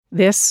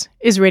This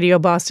is Radio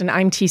Boston.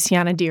 I'm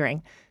Tiziana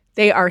Deering.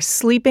 They are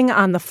sleeping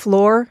on the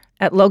floor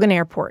at Logan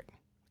Airport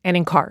and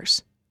in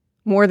cars.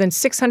 More than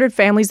 600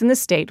 families in the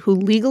state who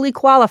legally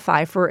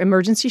qualify for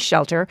emergency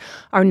shelter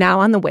are now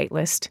on the wait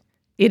list.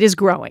 It is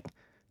growing.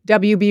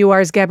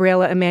 WBUR's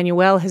Gabriela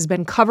Emanuel has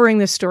been covering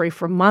this story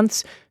for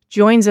months,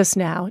 joins us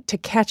now to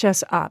catch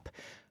us up.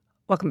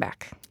 Welcome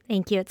back.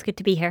 Thank you. It's good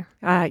to be here.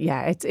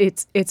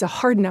 It's a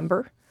hard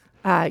number.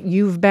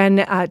 You've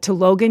been to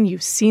Logan.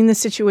 You've seen the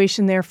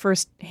situation there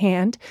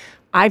firsthand.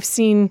 I've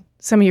seen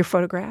some of your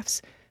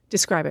photographs.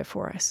 Describe it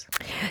for us.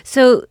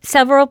 So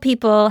several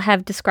people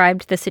have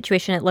described the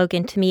situation at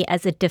Logan to me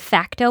as a de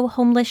facto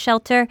homeless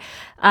shelter.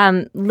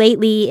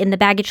 Lately, in the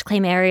baggage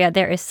claim area,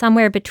 there is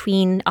somewhere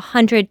between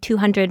 100,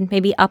 200,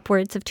 maybe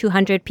upwards of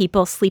 200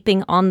 people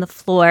sleeping on the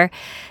floor.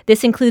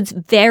 This includes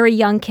very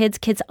young kids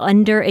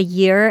under a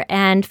year,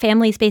 and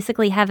families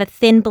basically have a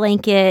thin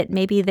blanket.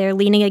 Maybe they're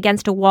leaning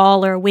against a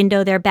wall or a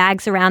window, their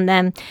bags around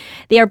them.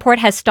 The airport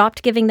has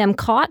stopped giving them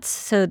cots,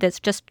 so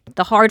that's just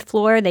the hard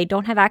floor. They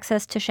don't have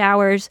access to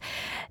showers.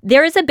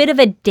 There is a bit of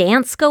a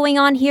dance going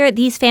on here.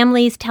 These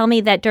families tell me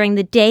that during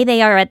the day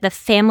they are at the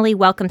family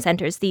welcome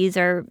centers. These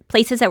are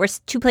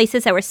two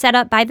places that were set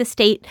up by the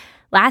state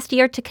last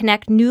year to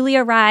connect newly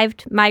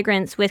arrived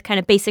migrants with kind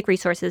of basic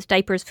resources,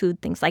 diapers, food,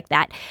 things like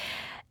that.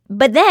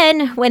 But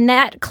then when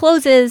that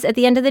closes at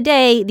the end of the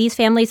day, these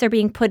families are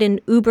being put in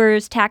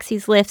Ubers,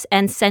 taxis, Lyfts,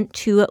 and sent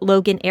to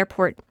Logan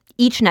Airport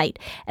each night.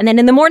 And then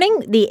in the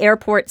morning, the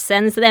airport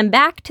sends them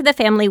back to the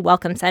Family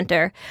Welcome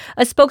Center.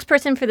 A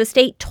spokesperson for the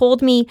state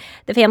told me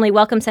the Family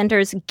Welcome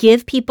Centers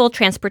give people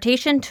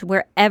transportation to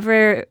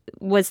wherever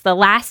was the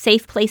last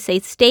safe place they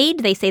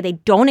stayed. They say they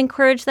don't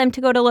encourage them to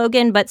go to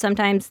Logan, but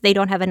sometimes they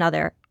don't have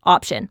another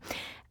option.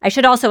 I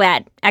should also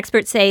add,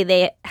 experts say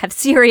they have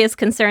serious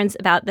concerns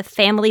about the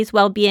family's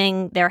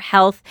well-being, their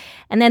health,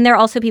 and then there are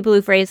also people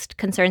who've raised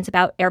concerns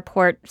about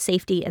airport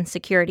safety and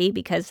security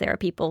because there are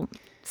people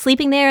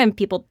sleeping there and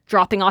people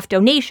dropping off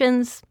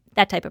donations,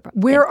 that type of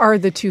problem. Where are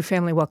the two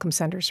family welcome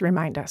centers?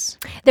 Remind us.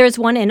 There's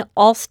one in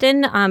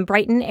Alston,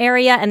 Brighton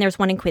area, and there's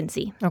one in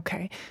Quincy.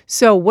 Okay.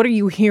 So what are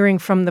you hearing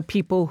from the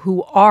people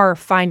who are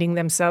finding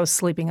themselves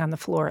sleeping on the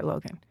floor at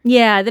Logan?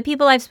 Yeah, the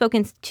people I've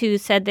spoken to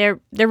said they're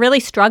really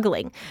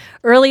struggling.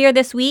 Earlier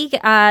this week,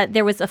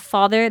 there was a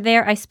father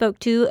there I spoke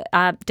to,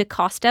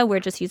 DaCosta. We're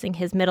just using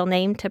his middle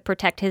name to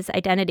protect his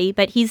identity.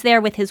 But he's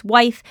there with his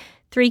wife,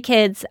 3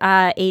 kids,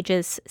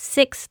 ages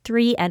 6,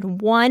 3,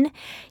 and 1.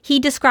 He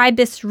described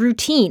this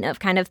routine of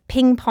kind of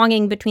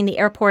ping-ponging between the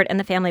airport and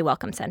the Family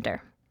Welcome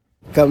Center.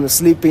 Come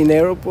sleep in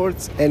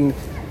airports, and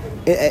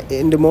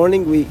in the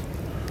morning we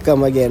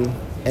come again,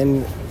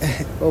 and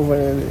over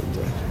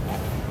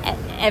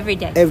every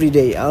day. Every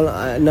day.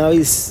 Now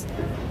is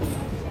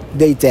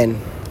day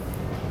 10.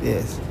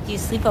 Yes. Do you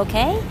sleep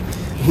okay?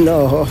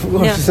 No, of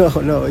course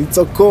no. It's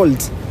so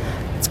cold.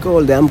 It's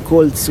cold. I'm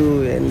cold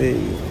too, and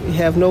we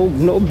have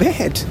no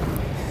bed.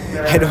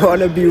 I don't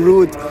want to be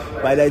rude,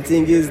 but I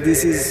think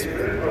this is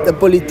the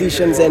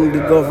politicians and the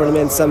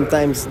government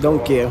sometimes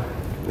don't care.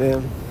 Yeah.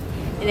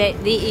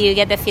 You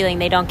get the feeling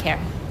they don't care.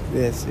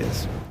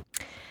 Yes.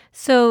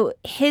 So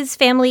his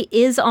family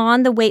is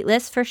on the wait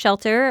list for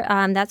shelter.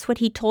 That's what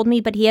he told me,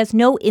 but he has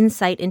no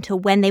insight into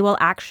when they will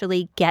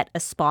actually get a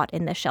spot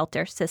in the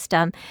shelter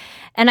system.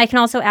 And I can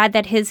also add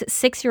that his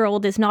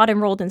 6-year-old is not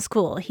enrolled in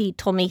school. He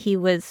told me he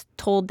was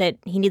told that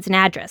he needs an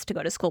address to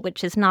go to school,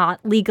 which is not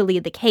legally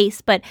the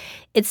case, but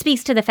it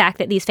speaks to the fact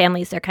that these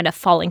families are kind of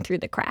falling through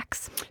the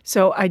cracks.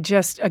 So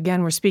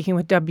we're speaking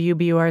with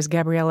WBUR's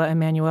Gabriela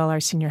Emanuel, our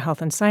senior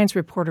health and science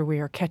reporter. We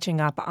are catching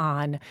up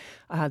on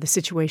the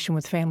situation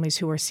with families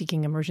who are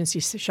seeking emergency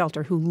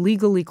shelter, who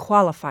legally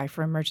qualify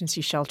for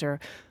emergency shelter,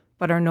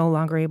 but are no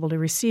longer able to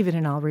receive it.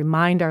 And I'll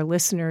remind our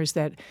listeners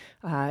that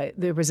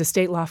there was a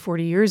state law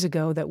 40 years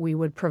ago that we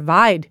would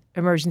provide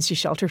emergency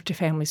shelter to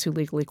families who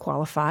legally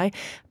qualify.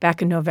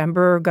 Back in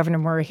November, Governor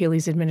Maura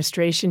Healey's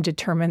administration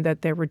determined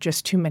that there were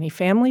just too many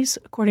families,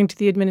 according to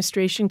the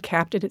administration,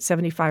 capped it at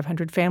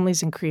 7,500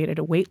 families and created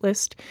a wait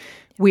list.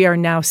 We are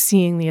now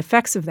seeing the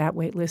effects of that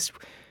wait list.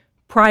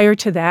 Prior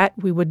to that,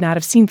 we would not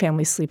have seen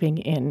families sleeping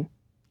in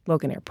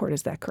Logan Airport.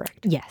 Is that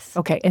correct? Yes.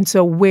 Okay. And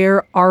so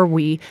where are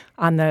we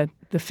on the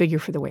figure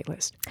for the wait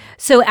list?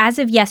 So as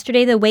of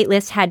yesterday, the wait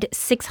list had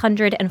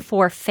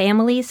 604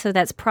 families. So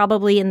that's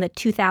probably in the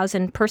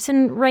 2,000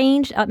 person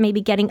range,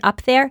 maybe getting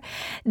up there.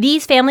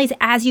 These families,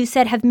 as you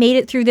said, have made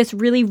it through this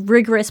really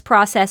rigorous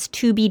process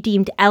to be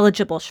deemed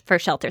eligible for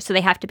shelter. So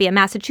they have to be a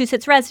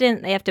Massachusetts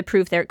resident. They have to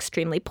prove they're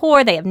extremely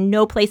poor. They have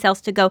no place else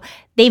to go.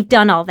 They've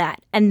done all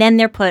that. And then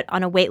they're put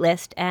on a wait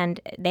list and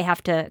they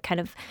have to kind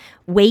of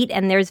wait,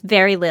 and there's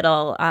very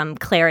little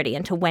clarity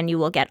into when you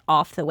will get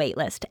off the wait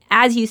list.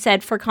 As you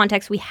said, for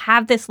context, we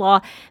have this law.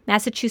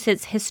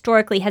 Massachusetts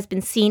historically has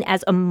been seen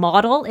as a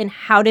model in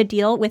how to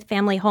deal with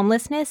family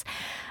homelessness.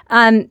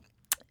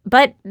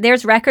 But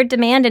there's record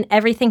demand, and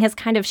everything has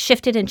kind of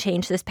shifted and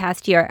changed this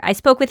past year. I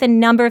spoke with a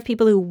number of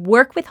people who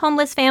work with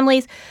homeless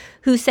families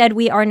who said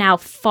we are now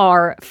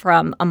far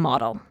from a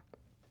model.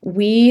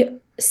 We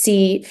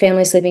see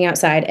families sleeping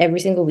outside every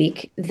single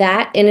week.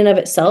 That in and of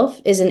itself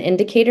is an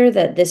indicator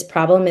that this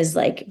problem is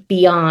like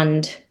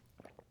beyond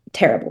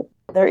terrible.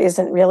 There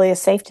isn't really a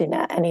safety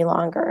net any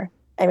longer.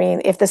 I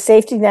mean, if the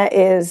safety net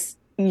is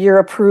you're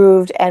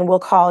approved and we'll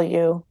call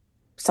you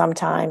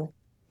sometime,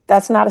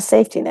 that's not a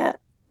safety net.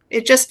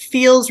 It just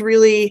feels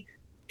really,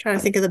 trying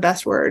to think of the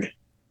best word,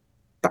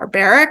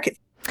 barbaric.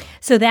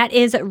 So that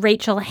is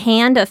Rachel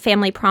Hand of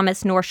Family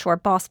Promise North Shore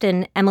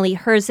Boston, Emily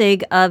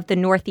Herzig of the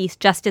Northeast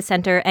Justice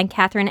Center, and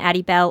Catherine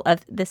Addy Bell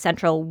of the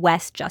Central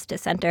West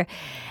Justice Center.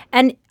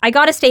 And I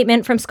got a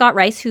statement from Scott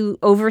Rice, who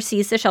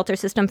oversees the shelter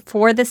system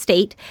for the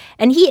state,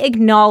 and he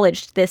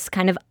acknowledged this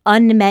kind of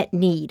unmet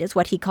need, is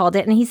what he called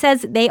it. And he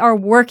says they are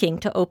working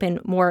to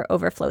open more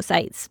overflow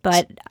sites,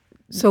 but...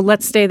 So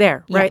let's stay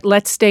there, right? Yeah.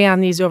 Let's stay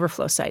on these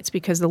overflow sites,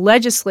 because the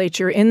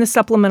legislature in the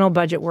supplemental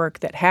budget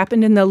work that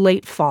happened in the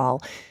late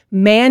fall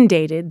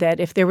mandated that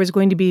if there was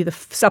going to be the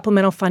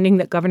supplemental funding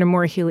that Governor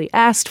Maura Healey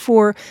asked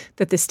for,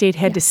 that the state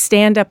had to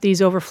stand up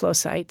these overflow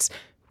sites,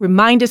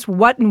 remind us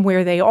what and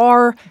where they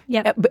are,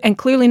 and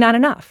clearly not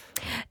enough.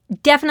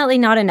 Definitely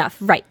not enough,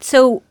 right.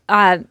 So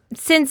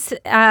since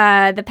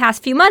the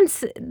past few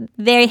months,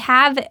 they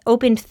have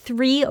opened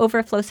 3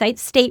 overflow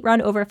sites,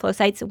 state-run overflow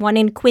sites, one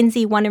in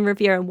Quincy, one in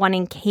Revere, and one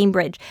in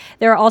Cambridge.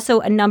 There are also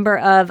a number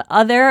of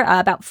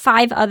about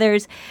 5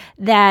 others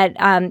that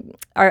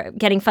are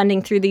getting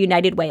funding through the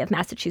United Way of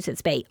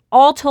Massachusetts Bay.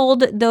 All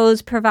told,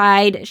 those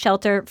provide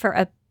shelter for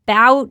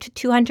about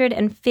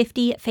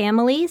 250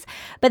 families,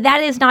 but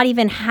that is not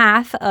even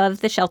half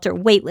of the shelter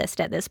wait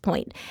list at this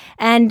point.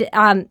 And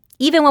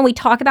even when we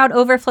talk about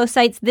overflow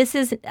sites, this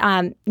is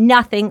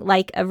nothing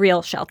like a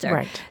real shelter.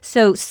 Right.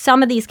 So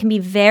some of these can be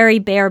very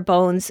bare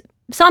bones.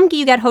 Some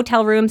you get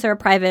hotel rooms or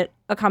private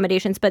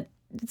accommodations, but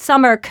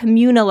some are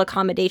communal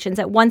accommodations.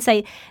 At one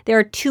site, there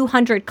are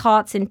 200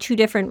 cots in 2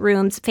 different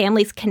rooms.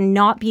 Families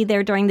cannot be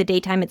there during the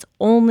daytime. It's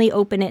only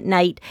open at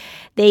night.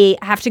 They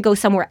have to go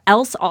somewhere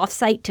else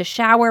off-site to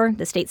shower.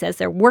 The state says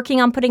they're working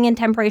on putting in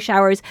temporary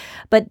showers,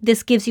 but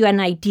this gives you an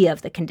idea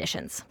of the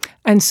conditions.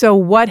 And so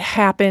what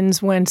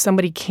happens when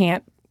somebody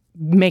can't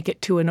make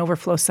it to an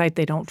overflow site?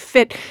 They don't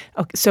fit.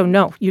 Okay, so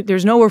no,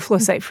 there's no overflow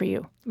site for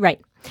you. Right.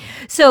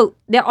 So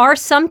there are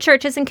some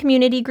churches and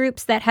community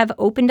groups that have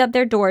opened up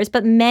their doors,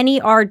 but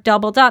many are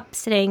doubled up,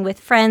 staying with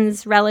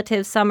friends,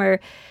 relatives. Some are,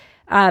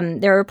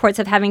 there are reports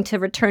of having to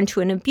return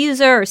to an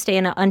abuser or stay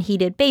in an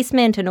unheated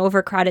basement, an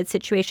overcrowded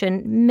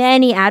situation.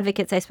 Many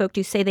advocates I spoke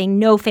to say they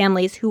know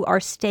families who are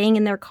staying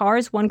in their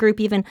cars. One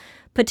group even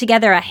put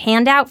together a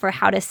handout for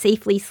how to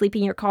safely sleep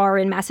in your car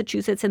in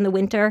Massachusetts in the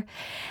winter.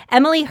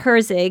 Emily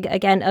Herzig,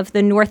 again, of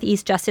the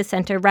Northeast Justice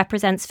Center,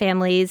 represents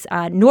families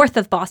north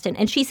of Boston,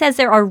 and she says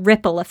there are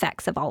ripple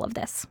effects of all of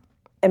this.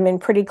 I'm in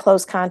pretty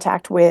close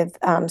contact with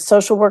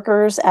social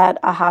workers at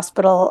a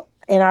hospital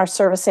in our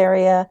service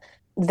area.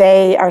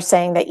 They are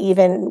saying that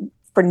even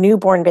for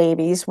newborn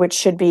babies, which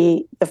should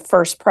be the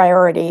first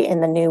priority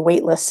in the new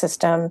waitlist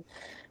system,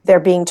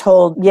 they're being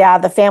told, yeah,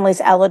 the family's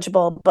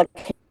eligible, but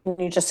can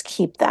you just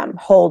keep them,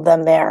 hold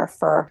them there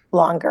for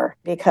longer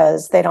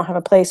because they don't have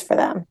a place for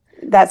them.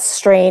 That's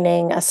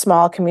straining a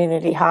small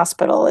community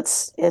hospital.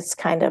 It's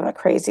kind of a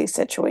crazy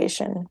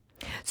situation.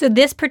 So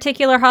this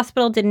particular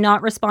hospital did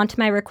not respond to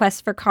my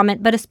request for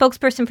comment, but a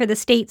spokesperson for the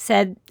state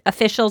said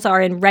officials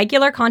are in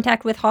regular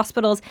contact with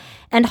hospitals,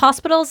 and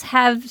hospitals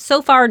have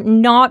so far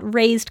not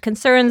raised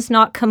concerns,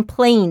 not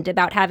complained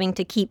about having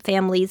to keep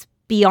families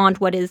beyond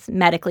what is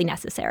medically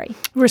necessary.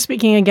 We're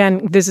speaking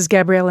again. This is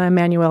Gabriella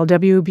Emanuel,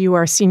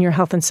 WBUR senior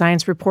health and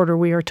science reporter.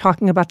 We are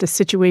talking about the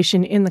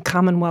situation in the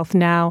Commonwealth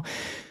now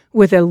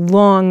with a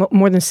long,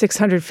 more than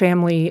 600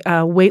 family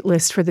wait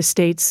list for the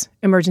state's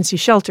emergency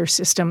shelter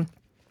system.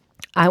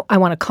 I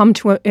want to come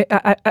to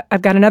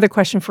I've got another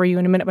question for you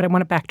in a minute, but I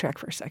want to backtrack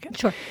for a second.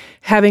 Sure.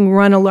 Having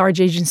run a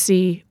large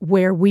agency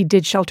where we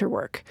did shelter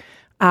work,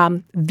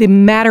 the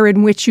matter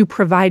in which you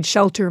provide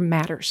shelter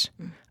matters.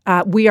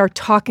 We are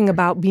talking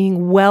about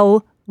being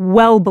well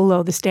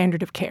below the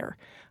standard of care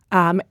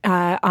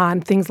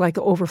on things like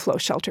overflow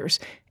shelters,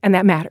 and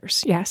that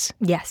matters, yes?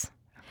 Yes.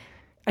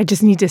 I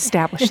just need to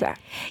establish that.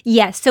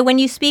 Yes. So when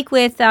you speak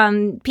with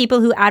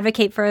people who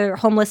advocate for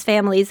homeless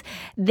families,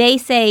 they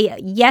say,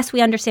 yes, we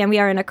understand we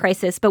are in a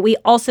crisis, but we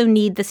also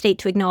need the state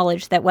to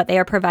acknowledge that what they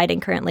are providing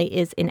currently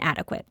is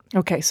inadequate.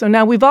 Okay. So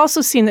now we've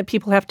also seen that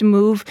people have to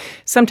move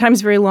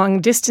sometimes very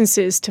long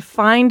distances to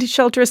find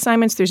shelter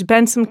assignments. There's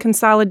been some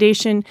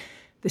consolidation.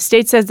 The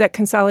state says that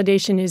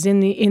consolidation is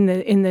in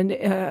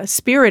the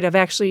spirit of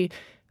actually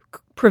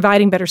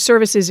providing better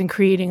services and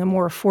creating a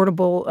more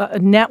affordable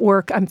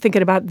network. I'm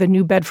thinking about the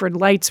New Bedford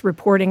Lights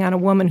reporting on a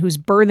woman whose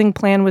birthing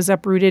plan was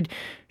uprooted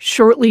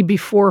shortly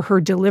before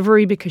her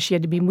delivery because she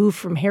had to be moved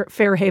from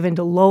Fairhaven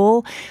to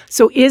Lowell.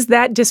 So is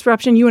that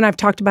disruption, you and I have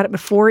talked about it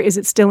before, is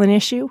it still an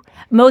issue?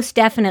 Most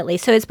definitely.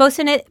 So it's both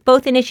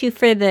an issue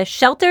for the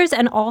shelters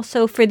and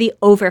also for the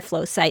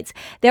overflow sites.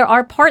 There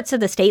are parts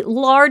of the state,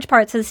 large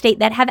parts of the state,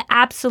 that have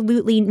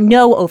absolutely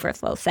no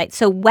overflow sites.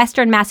 So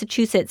Western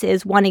Massachusetts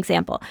is one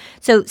example.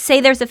 So say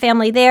there's a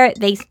family there,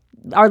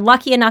 are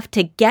lucky enough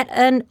to get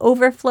an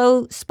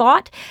overflow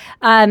spot,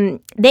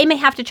 they may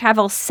have to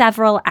travel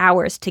several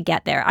hours to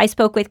get there. I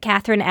spoke with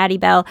Catherine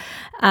Addybell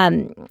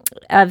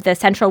of the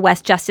Central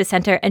West Justice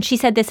Center, and she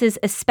said this is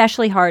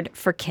especially hard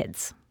for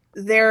kids.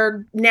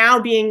 They're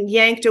now being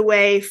yanked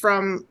away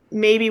from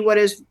maybe what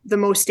is the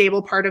most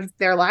stable part of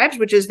their lives,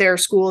 which is their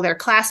school, their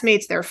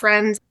classmates, their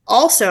friends.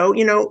 Also,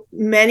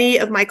 many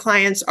of my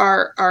clients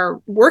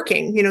are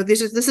working. This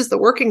is the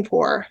working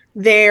poor.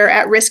 They're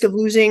at risk of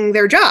losing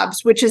their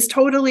jobs, which is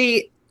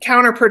totally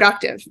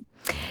counterproductive.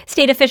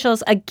 State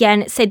officials,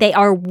 again, say they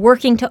are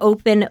working to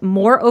open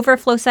more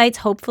overflow sites,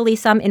 hopefully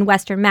some in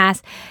Western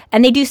Mass.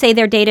 And they do say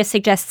their data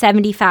suggests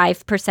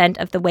 75%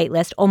 of the wait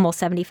list, almost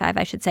 75,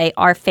 I should say,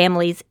 are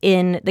families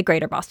in the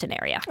greater Boston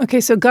area.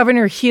 Okay, so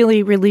Governor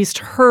Healy released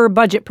her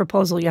budget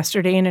proposal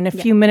yesterday, and in a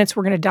few minutes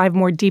we're going to dive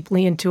more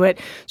deeply into it,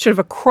 sort of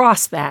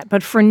across that.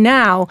 But for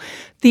now,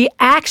 the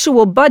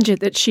actual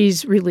budget that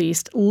she's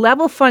released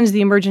level funds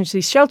the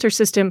emergency shelter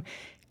system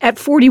at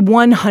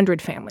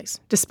 4,100 families,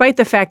 despite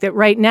the fact that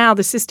right now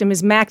the system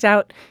is maxed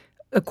out.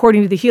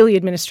 According to the Healy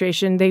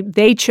administration,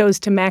 they chose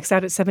to max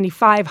out at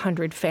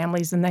 7,500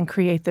 families and then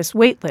create this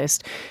wait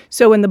list.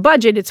 So in the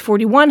budget, it's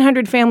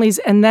 4,100 families,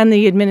 and then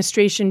the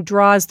administration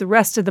draws the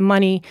rest of the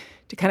money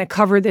to kind of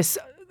cover this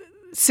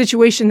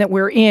situation that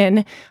we're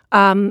in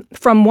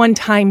from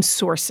one-time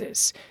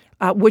sources,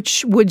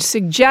 which would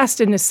suggest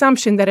an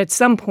assumption that at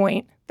some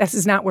point this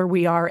is not where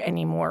we are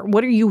anymore.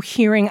 What are you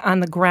hearing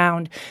on the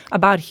ground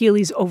about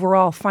Healy's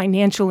overall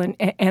financial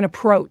and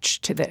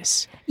approach to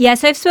this?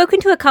 Yes, I've spoken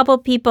to a couple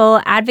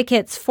people,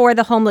 advocates for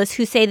the homeless,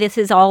 who say this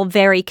is all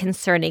very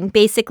concerning.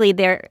 Basically,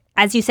 there,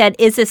 as you said,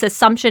 is this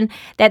assumption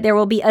that there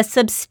will be a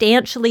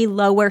substantially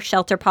lower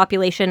shelter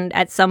population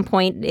at some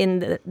point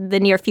in the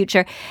near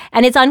future.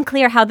 And it's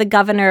unclear how the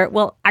governor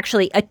will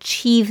actually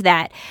achieve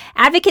that.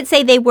 Advocates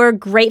say they were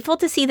grateful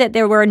to see that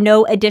there were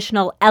no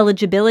additional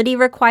eligibility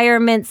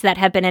requirements that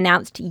have been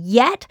announced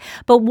yet.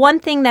 But one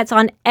thing that's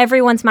on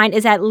everyone's mind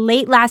is that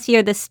late last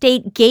year, the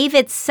state gave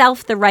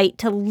itself the right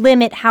to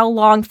limit how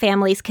long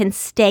families can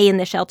stay in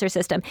the shelter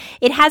system.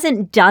 It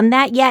hasn't done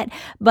that yet,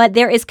 but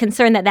there is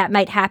concern that that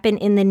might happen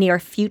in the near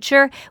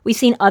future. We've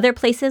seen other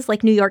places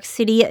like New York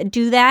City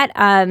do that,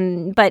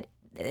 but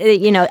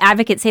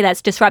advocates say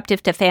that's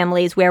disruptive to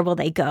families. Where will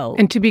they go?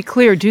 And to be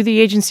clear, do the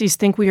agencies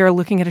think we are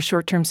looking at a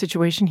short-term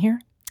situation here?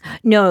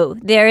 No,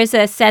 there is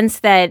a sense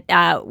that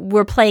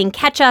we're playing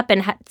catch-up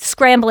and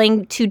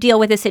scrambling to deal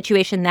with a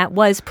situation that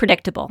was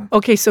predictable.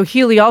 Okay, so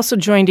Healy also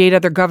joined 8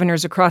 other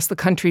governors across the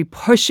country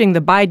pushing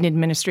the Biden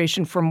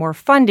administration for more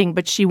funding,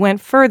 but she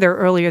went further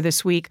earlier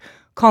this week,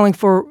 calling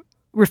for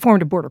reform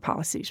to border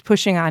policies,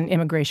 pushing on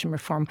immigration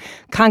reform.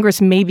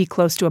 Congress may be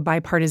close to a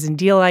bipartisan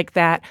deal like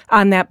that,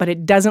 but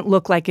it doesn't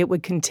look like it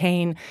would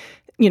contain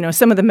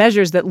some of the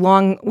measures that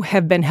long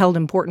have been held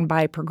important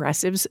by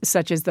progressives,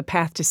 such as the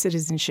path to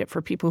citizenship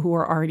for people who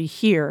are already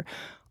here.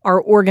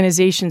 Are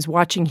organizations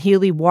watching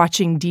Healy,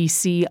 watching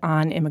D.C.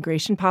 on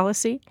immigration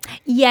policy?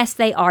 Yes,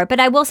 they are. But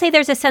I will say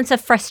there's a sense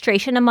of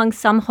frustration among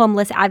some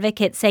homeless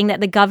advocates saying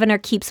that the governor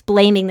keeps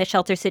blaming the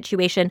shelter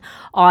situation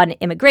on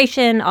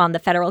immigration, on the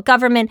federal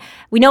government.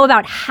 We know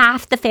about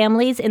half the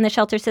families in the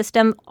shelter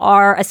system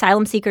are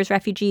asylum seekers,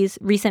 refugees,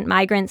 recent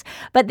migrants.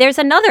 But there's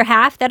another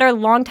half that are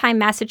longtime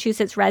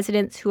Massachusetts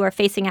residents who are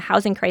facing a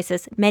housing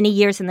crisis many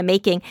years in the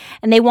making.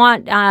 And they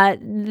want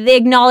the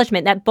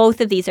acknowledgement that both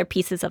of these are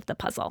pieces of the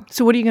puzzle.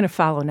 So what are you going to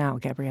follow now,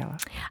 Gabriella?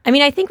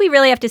 I think we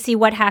really have to see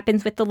what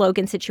happens with the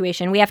Logan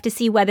situation. We have to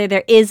see whether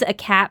there is a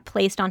cap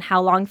placed on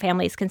how long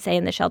families can stay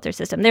in the shelter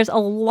system. There's a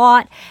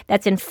lot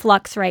that's in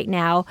flux right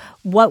now.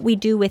 What we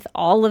do with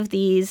all of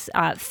these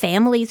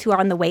families who are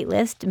on the wait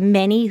list,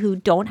 many who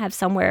don't have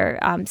somewhere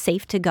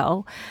safe to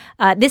go.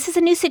 This is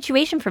a new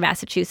situation for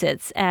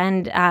Massachusetts,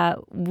 and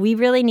we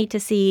really need to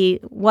see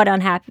what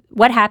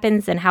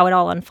happens and how it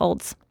all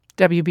unfolds.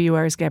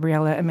 WBUR's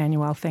Gabriella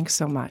Emanuel, thanks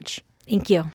so much. Thank you.